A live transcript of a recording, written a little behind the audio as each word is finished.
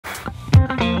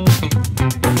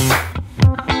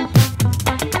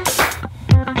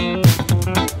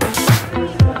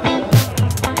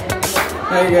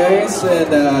guys,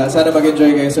 and sana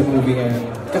mag-enjoy kayo sa movie ngayon.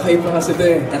 Kakaiba kasi ito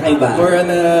eh. Kakaiba. More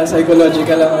on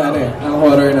psychological ang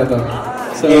horror na to.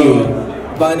 So,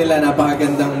 baka nila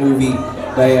napakagandang movie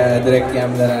by Direct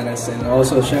Yam Laranas and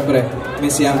also, syempre,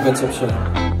 Miss Yam Concepcion.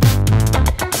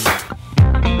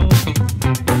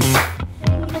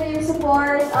 Thank you for your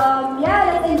support.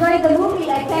 Yeah, let's enjoy the movie.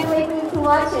 I can't wait to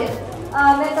watch it.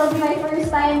 It'll be my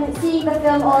first time seeing the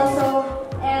film also,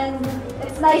 and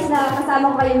it's nice na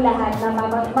kasama ko kayong lahat na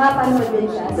mapanood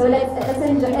din siya. So let's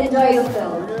enjoy the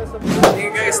film. Hey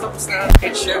guys, tapos na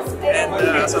NightShift and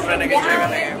sobrang nag-enjoy ka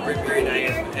na yung premiere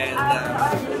night and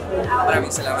maraming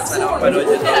salamat sa nakapanood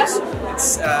nyo guys.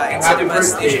 It's in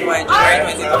cinemas nationwide July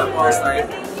 22 na po start.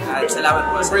 At salamat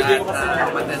po sa lahat na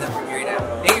kumanta ng premiere night.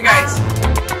 Thank you guys!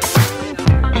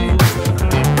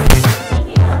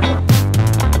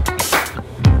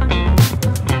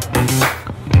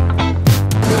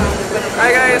 Hi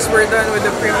guys, we're done with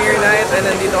the premiere night and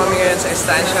nandito kami ngayon sa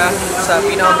Estancia sa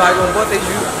pinakabagong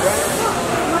Botejyu.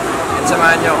 And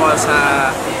samahan niyo ako sa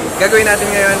gagawin natin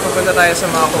ngayon. Pupunta tayo sa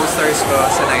mga co-stars ko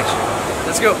sa NightShift.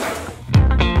 Let's go!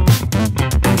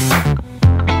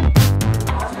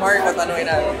 Mark, tatanungin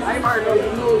natin. Hi Mark!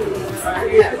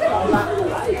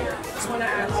 Just wanna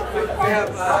ask, we have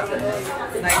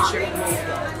NightShift.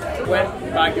 Went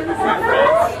back with my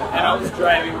friends and I was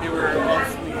driving, they were all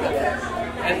sleeping.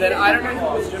 And then I don't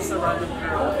know if it was just a random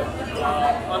girl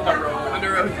on the road. On the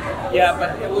road? Yeah,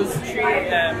 but it was 3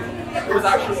 a.m. It was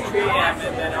actually 3 a.m.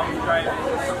 and then I was driving,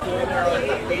 going around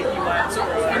 80 miles per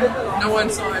hour. No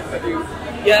one saw it but you.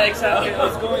 Yeah, exactly. I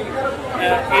was going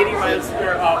 80 miles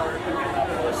per hour.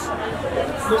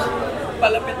 Nung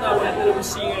palapit na ako, and then I was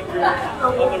seeing a girl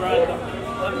on the random,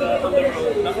 on the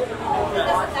road.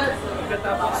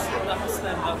 Pagkatapos,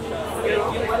 naka-stand up siya.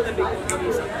 Yung katabi ko,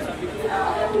 inisip ko, sabi ko,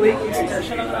 wait,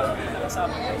 siya lang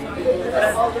nakasama ko. Sabi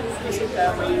ko, isip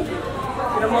ka, may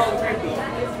pinamawag ko.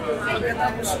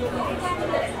 Pagkatapos yung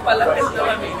palapit na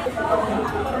kami,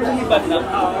 lumibad lang.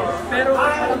 Pero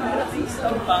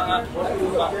ang panga,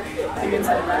 tingin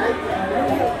sa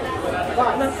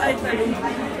nang kahit na yun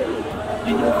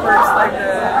yung first time na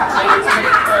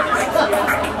may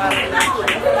experience ng parang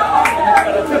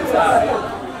nagparapit sa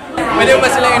akin. Pwede ba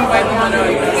sila invite mo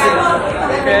manood?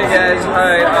 Okay guys,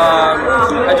 hi.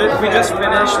 We just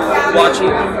finished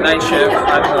watching NightShift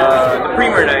at the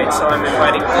premiere night, so I'm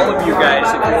inviting all of you guys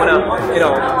if you wanna,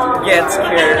 get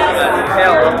scared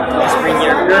hell, just bring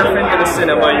your girlfriend to the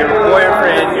cinema, your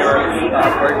boyfriend, your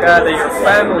barkada, your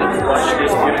family to watch this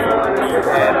beautiful movie,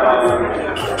 and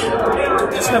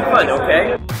just have fun,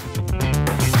 okay?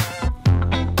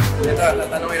 Ito,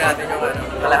 tatanungin natin yung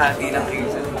kalahati ng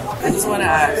reason. I just wanna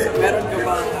ask, meron ka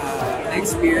bang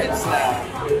na-experience na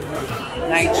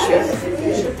NightShift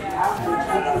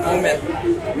moment?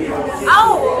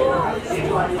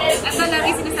 Ito lang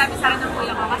yung sinasabi sa akin ng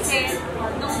kuya ko kasi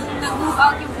nung nag-move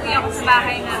out yung kuya ko sa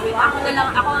bahay namin, ako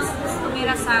ang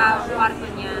tumira sa kwarto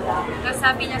niya. Tapos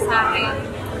sabi niya sa akin,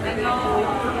 pag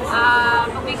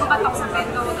may kumatok sa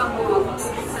pinto, huwag kang buwag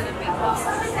sa pinto.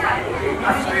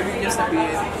 So, ibig niya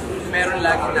sabihin, meron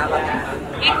laging nakatunan.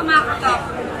 Kumakatok.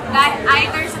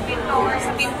 Either sa pinto or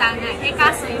sa pintana.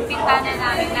 Kaso yung pintana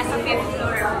namin nasa 5th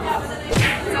floor.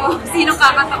 So, sino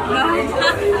kakatok doon?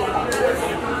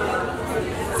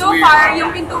 So far,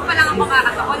 yung pinto pa lang ang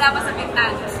makakatok. Wala pa sa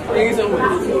pintana. Thank you so much.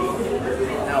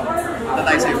 Now, punta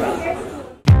tayo sa iba.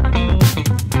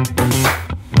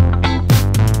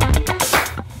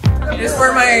 This is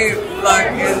for my vlog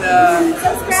and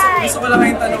gusto ko lang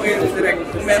kayong tanongin direct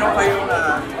kung meron kayong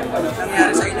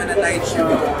nangyari sa inyo na NightShift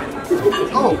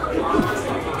moment.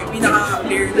 Yung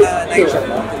pinaka-clear na NightShift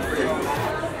moment for you.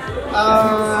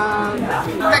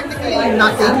 Technically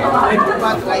nothing,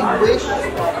 but I wish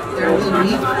there will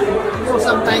be. So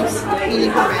sometimes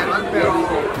feeling ko meron, pero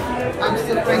I'm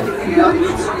still trying to figure out if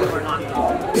it's real or not.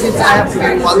 Since I have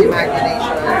very wild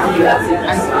imagination,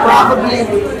 I probably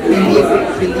believe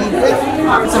it.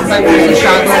 Sometimes there's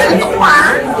shadows in the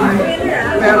corner,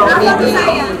 pero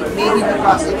maybe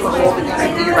because it was all because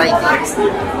of the writing, imagination.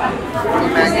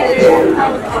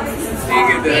 Thank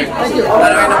you, Derek. Thank you.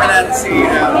 Tanongin naman natin si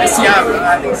Miss Yam, ang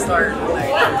ating star.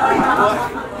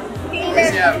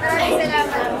 Miss Yam.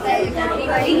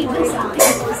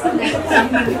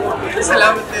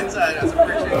 Salamat din sa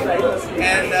purchase.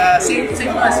 And same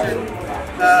question.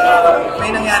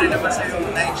 May nangyari na ba sa'yo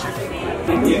NightShift?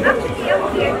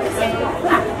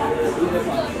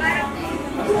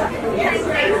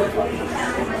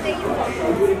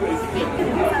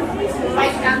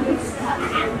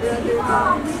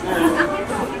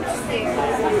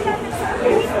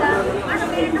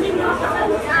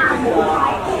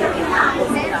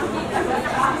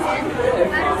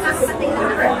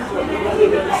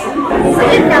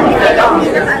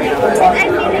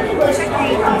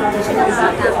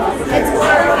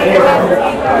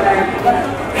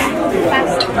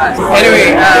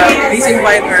 please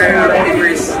invite our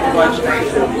viewers to watch Night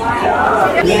Shift.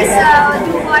 Please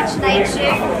do watch Night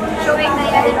Shift, showing na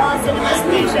yan in all cinemas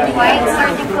nationwide,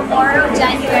 starting tomorrow,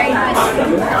 January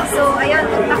 22. So, ayun,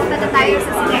 magpakunta na tayo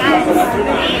sa sinehan.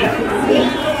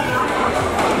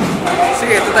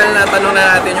 Sige, total na tanong na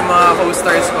natin yung mga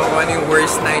co-stars ko kung ano yung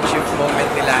worst night shift moment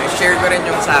nila. I-share ko rin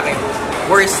yung sa akin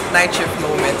worst night shift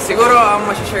moment. Siguro ang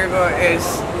masashare ko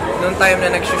is noong time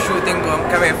na nag-shooting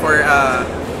kami for a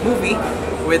movie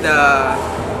with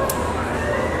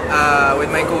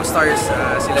my co-stars,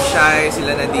 sila Shai,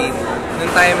 sila Nadine.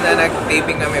 Noong time na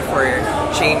nag-taping kami for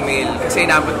Chainmail kasi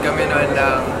inabot kami noon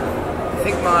ng I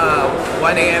think mga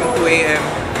 1 AM, 2 AM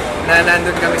na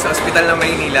nandun kami sa ospital ng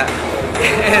Maynila.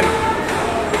 And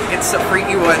it's a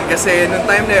freaky one kasi nung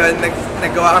time na yun,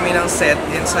 naggawa kami ng set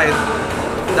inside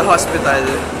the hospital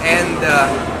and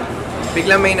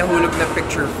biglang may nahulog na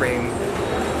picture frame.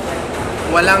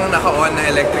 Walang naka-on na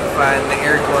electric fan, na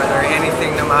aircon, or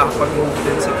anything na makakapag-move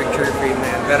din sa picture frame na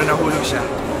yan. Pero nahulog siya.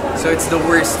 So it's the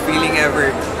worst feeling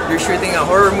ever. You're shooting a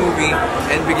horror movie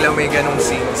and biglang may ganong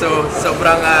scene. So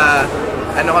sobrang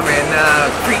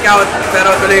freak out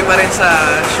pero tuloy pa rin sa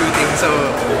shooting. So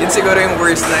yun siguro yung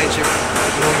worst night shift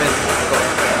moment ko.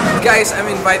 Guys, I'm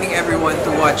inviting everyone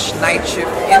to watch Night Shift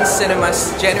in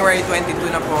cinemas. January 22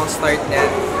 na po ang start net.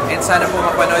 And sana po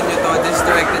mapanood nyo to. This is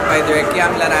directed by Direct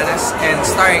Yam Laranas and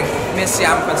starring Miss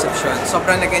Yam Concepcion.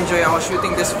 Sobrang nag-enjoy ako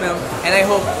shooting this film and I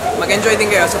hope mag-enjoy din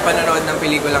kayo sa panonood ng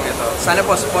pelikulang ito. Sana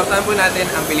po, supportahan po natin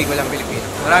ang pelikulang Pilipino.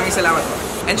 Maraming salamat po.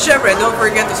 And syempre, don't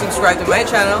forget to subscribe to my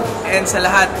channel and sa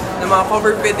lahat ng mga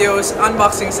cover videos,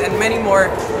 unboxings, and many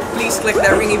more, please click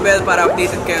that ringy bell para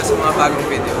updated kayo sa mga bagong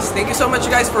videos. Thank you so much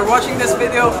guys for watching this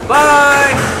video.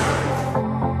 Bye!